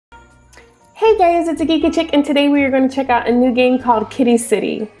Hey guys, it's a Geeky Chick, and today we are going to check out a new game called Kitty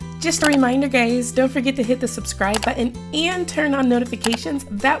City. Just a reminder guys, don't forget to hit the subscribe button and turn on notifications.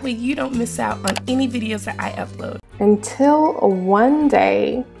 That way you don't miss out on any videos that I upload. Until one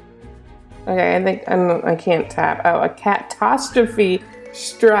day, okay, I think I can't tap. Oh, a catastrophe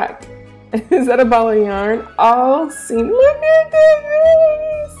struck. Is that a ball of yarn? All seen. Look at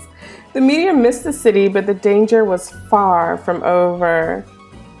this! The meteor missed the city, but the danger was far from over.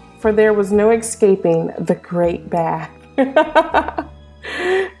 For there was no escaping the great bath.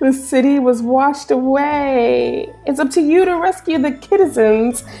 The city was washed away. It's up to you to rescue the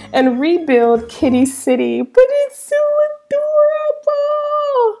kittizens and rebuild Kitty City. But it's so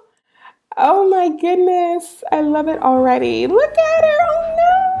adorable. Oh my goodness. I love it already. Look at her. Oh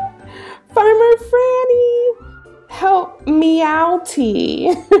no. Farmer Franny. Help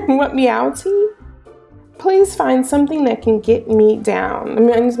Meowty. What Meowty? Please find something that can get me down. I'm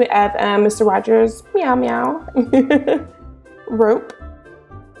going to add Mr. Rogers. Meow meow. Rope.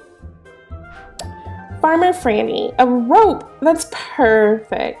 Farmer Franny. A rope. That's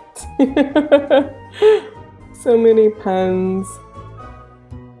perfect. So many puns.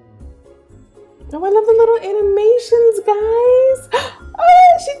 Oh, I love the little animations, guys.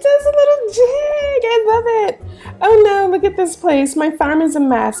 Oh, she does a little jig. I love it. Oh no, look at this place. My farm is a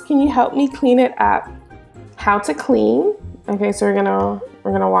mess. Can you help me clean it up? How to clean? Okay, so we're gonna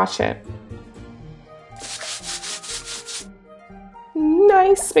wash it.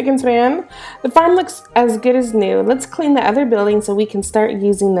 Nice, spick and span. The farm looks as good as new. Let's clean the other buildings so we can start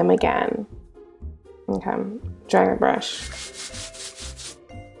using them again. Okay, drag a brush.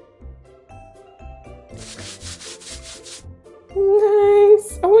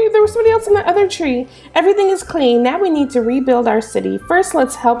 Nice. Oh wait, there was somebody else in the other tree. Everything is clean. Now we need to rebuild our city. First,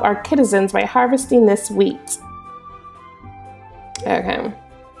 let's help our kittizens by harvesting this wheat. Okay.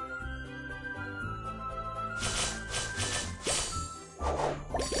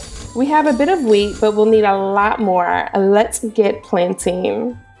 We have a bit of wheat, but we'll need a lot more. Let's get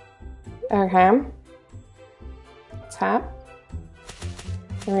planting. Okay. Tap.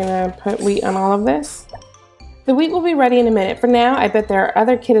 We're gonna put wheat on all of this. The wheat will be ready in a minute. For now, I bet there are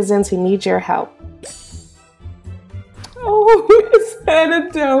other kittizens who need your help. Oh, is that a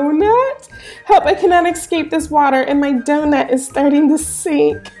donut? Help, I cannot escape this water and my donut is starting to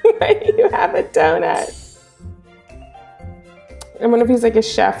sink. You have a donut. I wonder if he's like a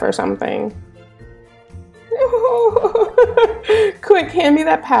chef or something. Oh. Quick, hand me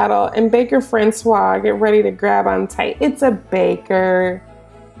that paddle and Baker Francois, get ready to grab on tight. It's a baker.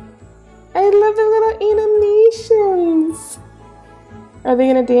 I love the little animations. Are they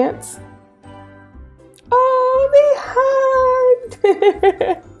gonna dance? Oh, they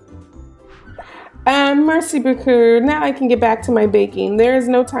hugged. Merci beaucoup. Now I can get back to my baking. There is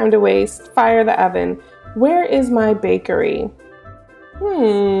no time to waste. Fire the oven. Where is my bakery?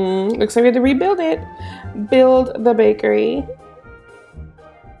 Looks like we have to rebuild it. Build the bakery.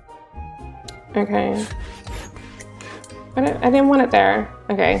 Okay. I didn't want it there.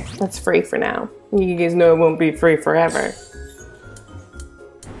 Okay, that's free for now. You guys know it won't be free forever.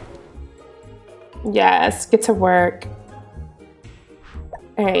 Yes, get to work.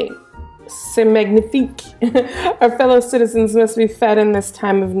 Hey, c'est magnifique. Our fellow citizens must be fed in this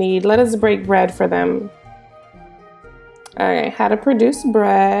time of need. Let us break bread for them. Okay, how to produce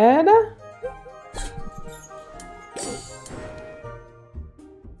bread.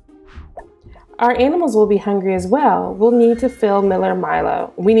 Our animals will be hungry as well. We'll need to fill Miller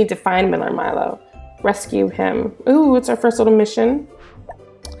Milo. We need to find Miller Milo. Rescue him. Ooh, it's our first little mission.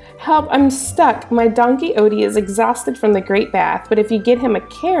 Help, I'm stuck. My donkey Odie is exhausted from the great bath, but if you get him a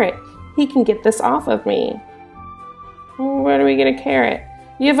carrot, he can get this off of me. Where do we get a carrot?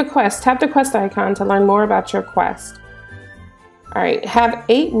 You have a quest. Tap the quest icon to learn more about your quest. All right, have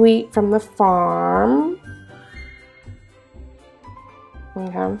 8 wheat from the farm.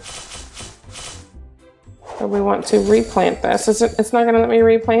 Okay. So we want to replant this. It's not gonna let me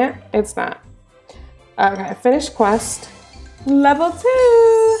replant? It's not. Okay, finish quest. Level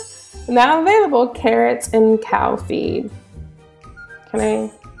 2. Now available, carrots and cow feed. Can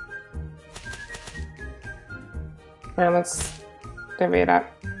I? Now let's divvy it up.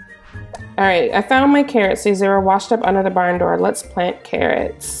 All right, I found my carrots. These were washed up under the barn door. Let's plant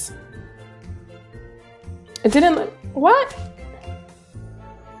carrots. It didn't, what?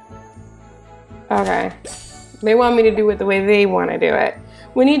 Okay. They want me to do it the way they want to do it.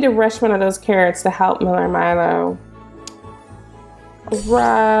 We need to rush one of those carrots to help Miller Milo.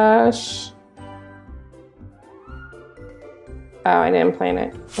 Rush. Oh, I didn't plant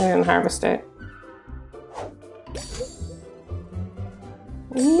it. I didn't harvest it.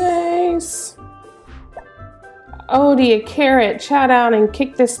 Nice. nice. Odie, a carrot. Chow down and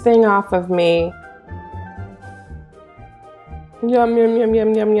kick this thing off of me. Yum, yum, yum,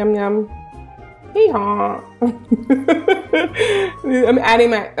 yum, yum, yum, yum. Hee-haw. I'm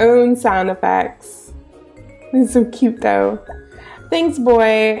adding my own sound effects. It's so cute though. Thanks,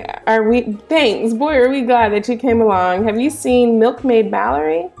 boy. Thanks, boy, are we glad that you came along. Have you seen Milkmaid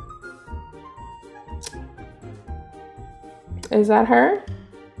Mallory? Is that her?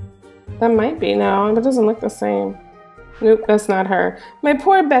 That might be. No, that doesn't look the same. Nope, that's not her. My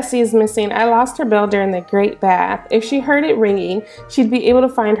poor Bessie is missing. I lost her bell during the Great Bath. If she heard it ringing, she'd be able to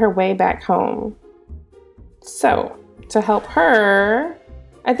find her way back home. So, to help her,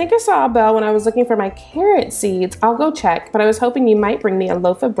 I think I saw a bell when I was looking for my carrot seeds. I'll go check, but I was hoping you might bring me a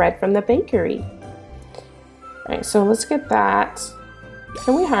loaf of bread from the bakery. All right, so let's get that.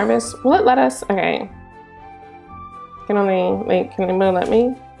 Can we harvest? Will it let us? Okay. Can only, wait, can it let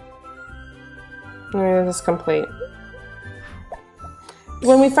me? This is complete.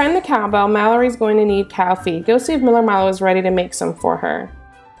 When we find the cowbell, Mallory's going to need cow feed. Go see if Miller Mallow is ready to make some for her.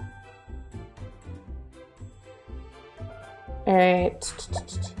 All right.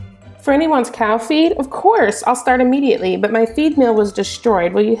 Franny wants cow feed? Of course, I'll start immediately, but my feed mill was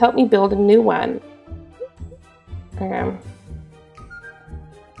destroyed. Will you help me build a new one? Okay.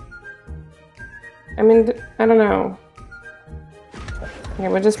 I mean, I don't know. Okay,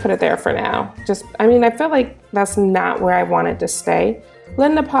 we'll just put it there for now. I mean, I feel like that's not where I want it to stay.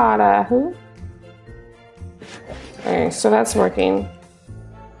 Linda Potta, who? Okay, so that's working.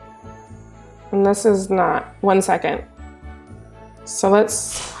 And this is not. 1 second. So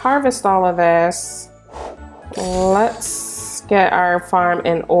let's harvest all of this. Let's get our farm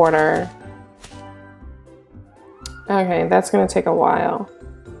in order. Okay, that's gonna take a while.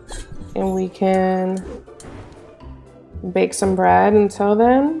 And we can bake some bread until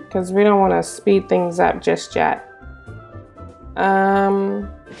then, because we don't want to speed things up just yet.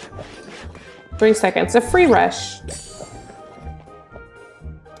 3 seconds, a free rush.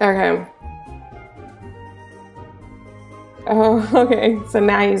 Okay. Oh, okay, so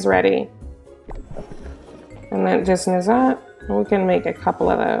now he's ready. And that just is that. We can make a couple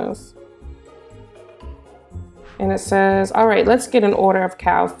of those. And it says, all right, let's get an order of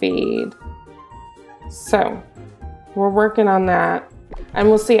cow feed. So, we're working on that. And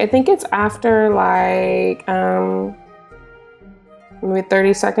we'll see, I think it's after like, maybe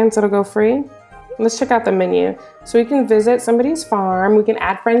 30 seconds it'll go free. Let's check out the menu. So we can visit somebody's farm. We can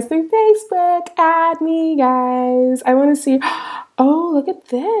add friends through Facebook. Add me, guys. I want to see. Oh, look at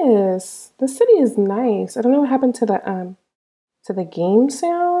this. The city is nice. I don't know what happened to the game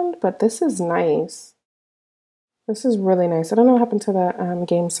sound, but this is nice. This is really nice. I don't know what happened to the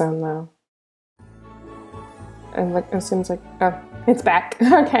game sound though. And like it seems like it's back.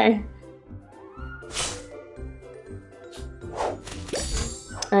 Okay.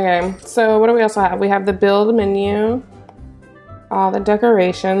 Okay, so what do we also have? We have the build menu, all the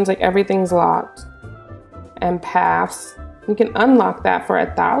decorations, like everything's locked, and paths. You can unlock that for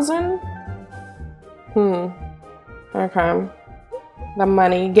 1,000. Okay. The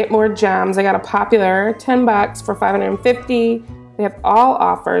money, get more gems. I got a popular 10 bucks for 550. They have all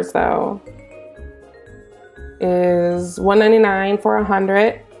offers though. Is $1.99 for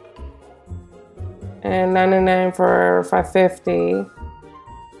 100 and $99 for 550.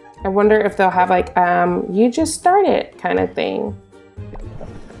 I wonder if they'll have like, you just started kind of thing.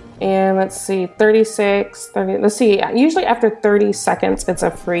 And let's see, 36, 30, let's see, usually after 30 seconds, it's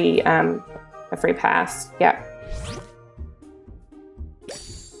a free pass, yeah.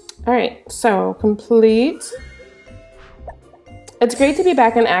 All right, so complete. It's great to be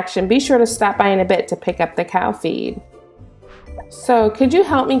back in action. Be sure to stop by in a bit to pick up the cow feed. So could you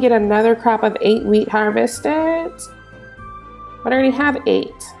help me get another crop of 8 wheat harvested? But I already have 8.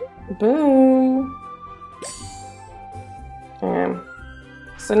 Boom.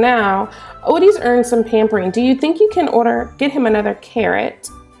 So now, Odie's earned some pampering. Do you think you can get him another carrot?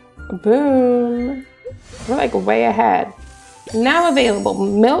 Boom. We're like way ahead. Now available,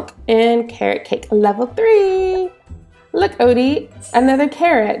 milk and carrot cake, level 3. Look, Odie, another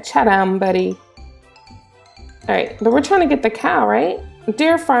carrot. Cha-dam, buddy. All right, but we're trying to get the cow, right?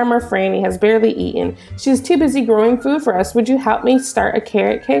 Dear Farmer Franny has barely eaten. She's too busy growing food for us. Would you help me start a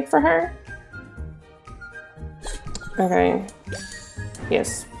carrot cake for her? Okay.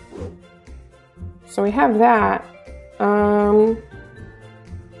 Yes. So we have that. So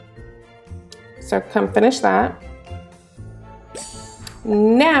come finish that.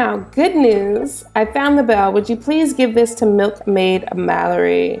 Now, good news. I found the bell. Would you please give this to Milkmaid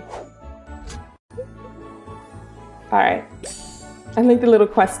Mallory? All right. I like the little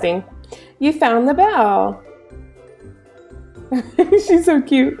questing. You found the bell. She's so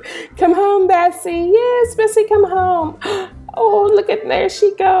cute. Come home, Bessie. Yes, Bessie, come home. Oh, look at there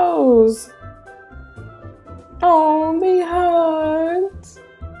she goes. Oh, they hugged.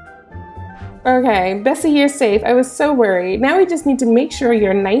 Okay, Bessie, you're safe. I was so worried. Now we just need to make sure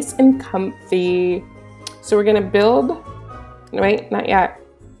you're nice and comfy. So we're gonna build. Wait, not yet.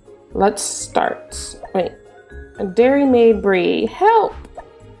 Let's start. Wait. A Dairy Maid Brie. Help!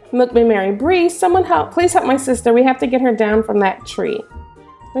 Milkmaid Mary. Brie, someone help. Please help my sister. We have to get her down from that tree.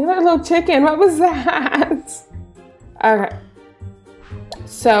 Look at that little chicken. What was that? Okay.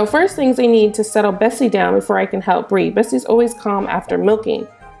 So first things I need to settle Bessie down before I can help Brie. Bessie's always calm after milking.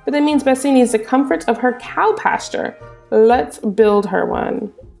 But that means Bessie needs the comfort of her cow pasture. Let's build her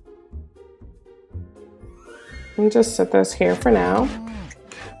one. Let me just set this here for now.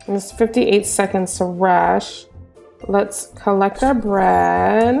 It's 58 seconds to rush. Let's collect our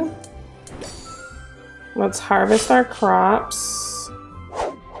bread. Let's harvest our crops.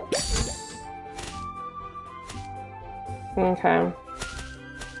 Okay.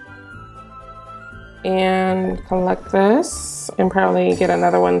 And collect this and probably get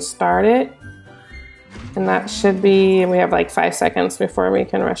another one started. And that should be, we have like 5 seconds before we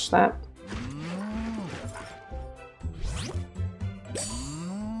can rush that.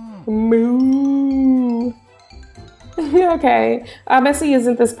 Moo. Okay. Bessie,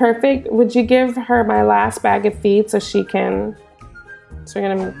 isn't this perfect? Would you give her my last bag of feed so she can... So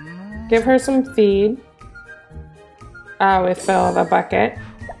we're gonna give her some feed. We fill the bucket.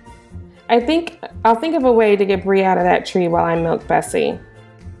 I'll think of a way to get Brie out of that tree while I milk Bessie.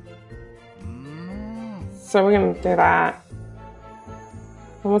 So we're gonna do that.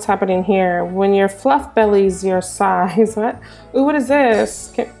 And what's happening here? When your fluff belly's your size, what? Ooh, what is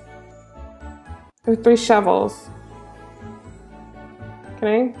this? Ooh, 3 shovels. Can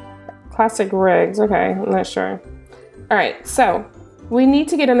I? Classic rigs, okay, I'm not sure. All right, so we need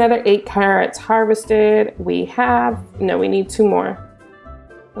to get another 8 carrots harvested. We need 2 more.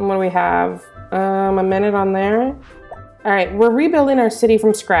 And what do we have? A minute on there. All right, we're rebuilding our city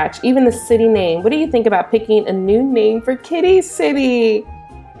from scratch, even the city name. What do you think about picking a new name for Kitty City?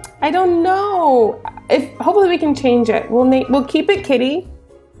 I don't know. Hopefully we can change it. We'll keep it Kitty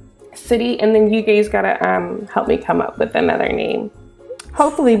City, and then you guys gotta help me come up with another name.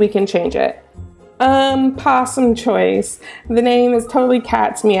 Hopefully we can change it. Possum choice. The name is totally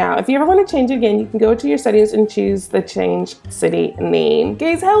cat's meow. If you ever want to change it again, you can go to your settings and choose the change city name.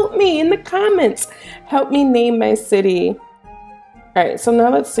 Guys, help me in the comments. Help me name my city. All right, so now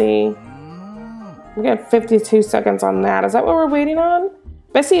let's see. We got 52 seconds on that. Is that what we're waiting on?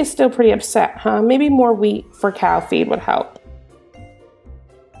 Bessie is still pretty upset, huh? Maybe more wheat for cow feed would help.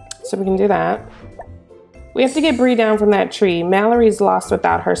 So we can do that. We have to get Brie down from that tree. Mallory's lost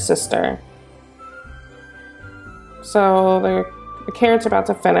without her sister. So the carrot's about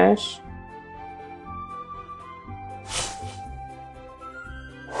to finish.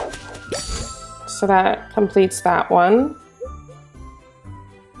 So that completes that one.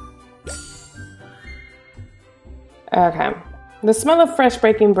 Okay. The smell of fresh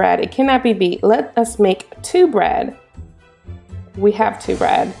baking bread, it cannot be beat. Let us make 2 bread. We have 2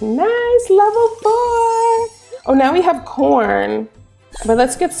 bread. Nice, level 4. Oh, now we have corn. But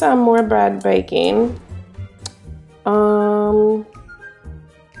let's get some more bread baking.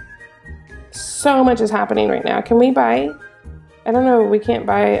 So much is happening right now. Can we buy? I don't know. We can't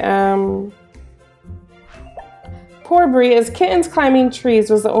buy. Poor Brie, as kittens climbing trees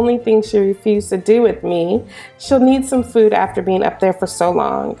was the only thing she refused to do with me. She'll need some food after being up there for so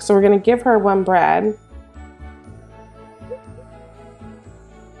long. So we're gonna give her 1 bread.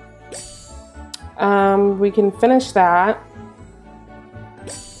 We can finish that.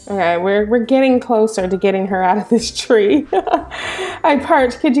 Okay, we're getting closer to getting her out of this tree. I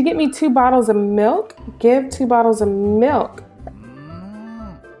parched. Could you get me 2 bottles of milk? Give 2 bottles of milk.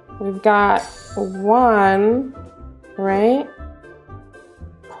 We've got 1, right?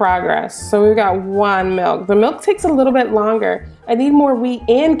 Progress. So we've got 1 milk. The milk takes a little bit longer. I need more wheat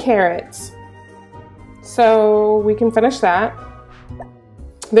and carrots. So we can finish that.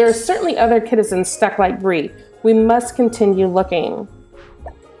 There are certainly other kittens stuck like Brie. We must continue looking.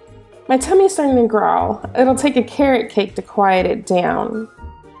 My tummy's starting to growl. It'll take a carrot cake to quiet it down.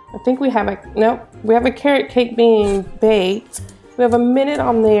 I think we have we have a carrot cake being baked. We have a minute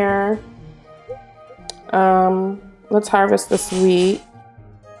on there. Let's harvest this wheat.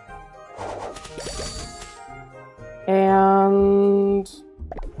 And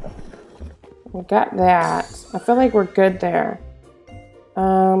we got that. I feel like we're good there.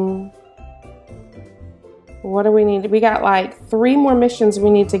 What do we need? We got like 3 more missions we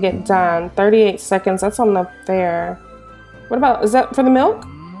need to get done. 38 seconds. That's on the fair. What about, is that for the milk?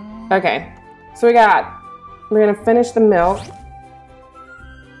 Okay. So we're going to finish the milk.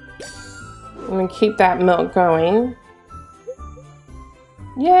 I'm going to keep that milk going.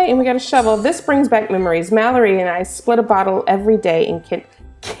 Yay, and we got a shovel. This brings back memories. Mallory and I split a bottle every day in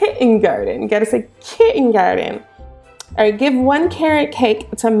kitten garden. Gotta say kitten garden. All right, give 1 carrot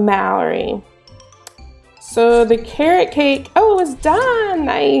cake to Mallory. So the carrot cake, oh, it's done.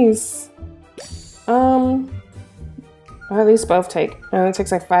 Nice. Well, these both take, it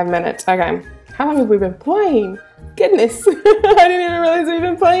takes like 5 minutes. Okay, how long have we been playing? Goodness, I didn't even realize we've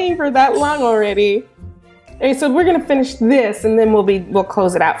been playing for that long already. Okay, so we're gonna finish this and then we'll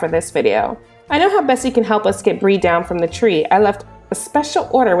close it out for this video. I know how Bessie can help us get Bree down from the tree. I left a special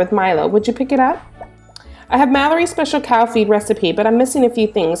order with Milo. Would you pick it up? I have Mallory's special cow feed recipe, but I'm missing a few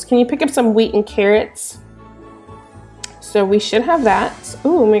things. Can you pick up some wheat and carrots? So we should have that.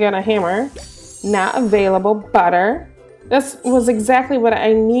 Ooh, we got a hammer. Not available. Butter. This was exactly what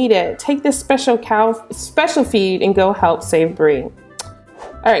I needed. Take this special feed and go help save Bree.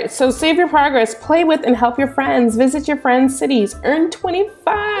 All right, so save your progress, play with and help your friends, visit your friends' cities, earn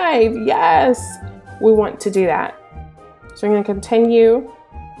 25. Yes, we want to do that. So I'm gonna continue.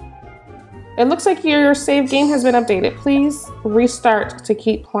 It looks like your save game has been updated. Please restart to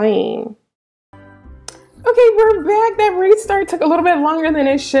keep playing. Okay, we're back. That restart took a little bit longer than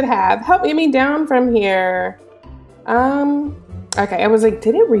it should have. Help me down from here. Okay, I was like,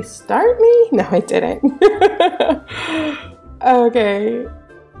 did it restart me? No, it didn't. Okay.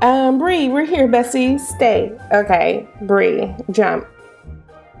 Bree, we're here, Bessie. Stay. Okay, Bree, jump.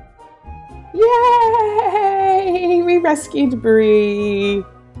 Yay! We rescued Bree.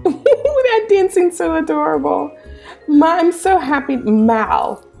 That dancing so adorable. I'm so happy.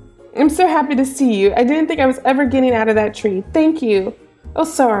 Mal, I'm so happy to see you. I didn't think I was ever getting out of that tree. Thank you. Oh,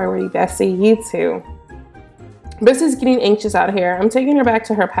 sorry, Bessie. You too. Bessie's getting anxious out here. I'm taking her back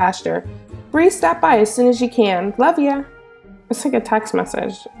to her pasture. Bree, stop by as soon as you can. Love ya. It's like a text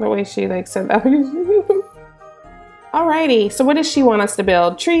message, the way she like said that. Alrighty, so what does she want us to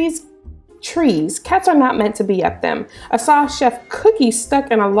build? Trees? Trees. Cats are not meant to be up them. I saw Chef Cookie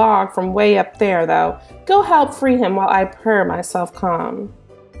stuck in a log from way up there, though. Go help free him while I purr myself calm.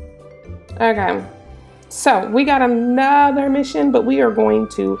 Okay, so we got another mission, but we are going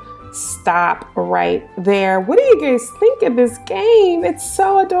to stop right there. What do you guys think of this game? It's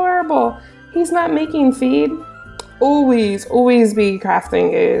so adorable. He's not making feed. Always be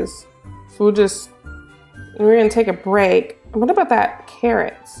crafting is. So we're gonna take a break. What about that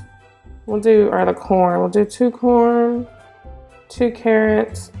carrots? We'll do, or the corn. We'll do 2 corn, 2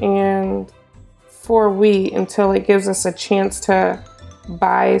 carrots, and 4 wheat until it gives us a chance to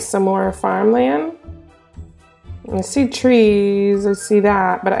buy some more farmland. I see trees, I see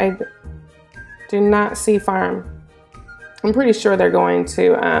that, but I do not see farm. I'm pretty sure they're going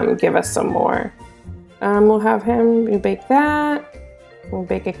to give us some more. We'll have him bake that. We'll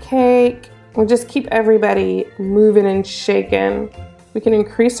bake a cake. We'll just keep everybody moving and shaking. We can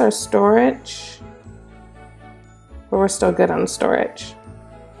increase our storage, but we're still good on storage.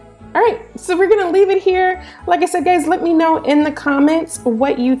 All right, so we're gonna leave it here. Like I said, guys, let me know in the comments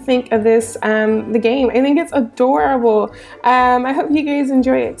what you think of this, the game. I think it's adorable. I hope you guys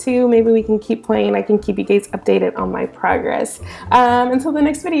enjoy it too. Maybe we can keep playing. I can keep you guys updated on my progress. Until the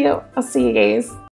next video, I'll see you guys.